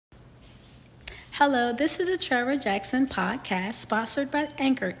Hello, this is the Trevor Jackson podcast sponsored by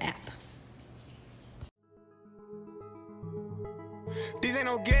Anchor app. These ain't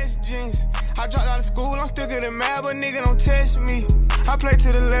no guess jeans. I dropped out of school, I'm still getting mad, but nigga don't test me. I play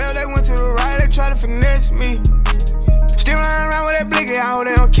to the left, they went to the right, they try to finesse me. Still running around with that blicky, I hope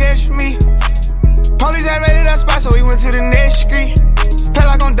they don't catch me. Police had raided that spot, so we went to the next street. Play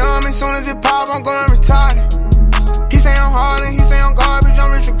like I'm dumb, as soon as it pop, I'm going retarded. He say I'm hard and he say I'm garbage,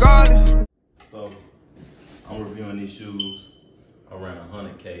 I'm rich regardless. So, I'm reviewing these shoes around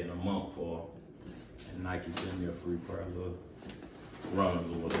 $100K in a month for, and Nike sent me a free pair of little runners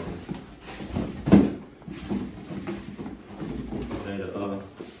or whatever. They're the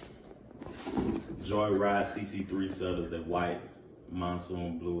Joyride CC3 setters, they're white,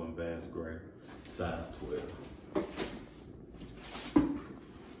 monsoon blue, and vast gray, size 12.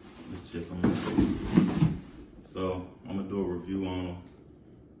 Let's check them out. So, I'm gonna do a review on them.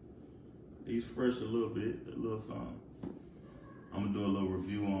 These fresh a little bit, a little something. I'm gonna do a little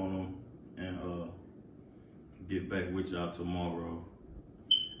review on them and get back with y'all tomorrow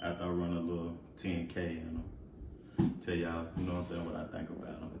after I run a little 10K in them. Tell y'all, you know what I'm saying, what I think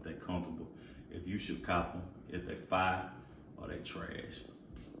about them, if they're comfortable, if you should cop them, if they fire or they trash.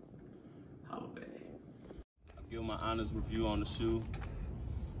 Holla back. I'll give my honest review on the shoe.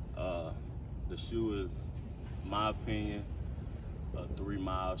 The shoe is, my opinion, a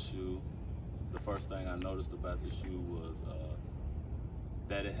 3-mile shoe. The first thing I noticed about the shoe was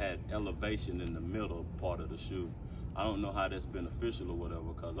that it had elevation in the middle part of the shoe. I don't know how that's beneficial or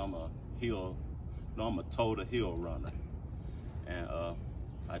whatever, because I'm a toe-to-heel runner. And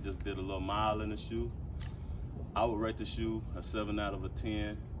I just did a little mile in the shoe. I would rate the shoe a 7 out of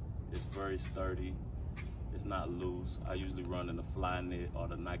 10. It's very sturdy. It's not loose. I usually run in the Flyknit or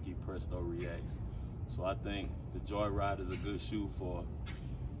the Nike Presto Reacts. So I think the Joyride is a good shoe for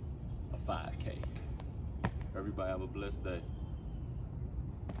a 5K. Everybody have a blessed day.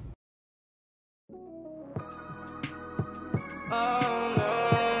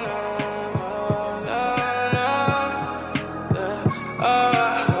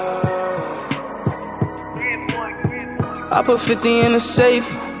 I put 50 in the safe,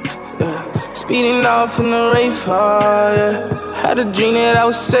 yeah. Speeding off in the Wraith, yeah. Had a dream that I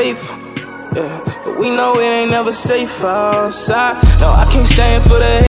was safe, yeah. But we know it ain't never safe outside. No, I can't stand for the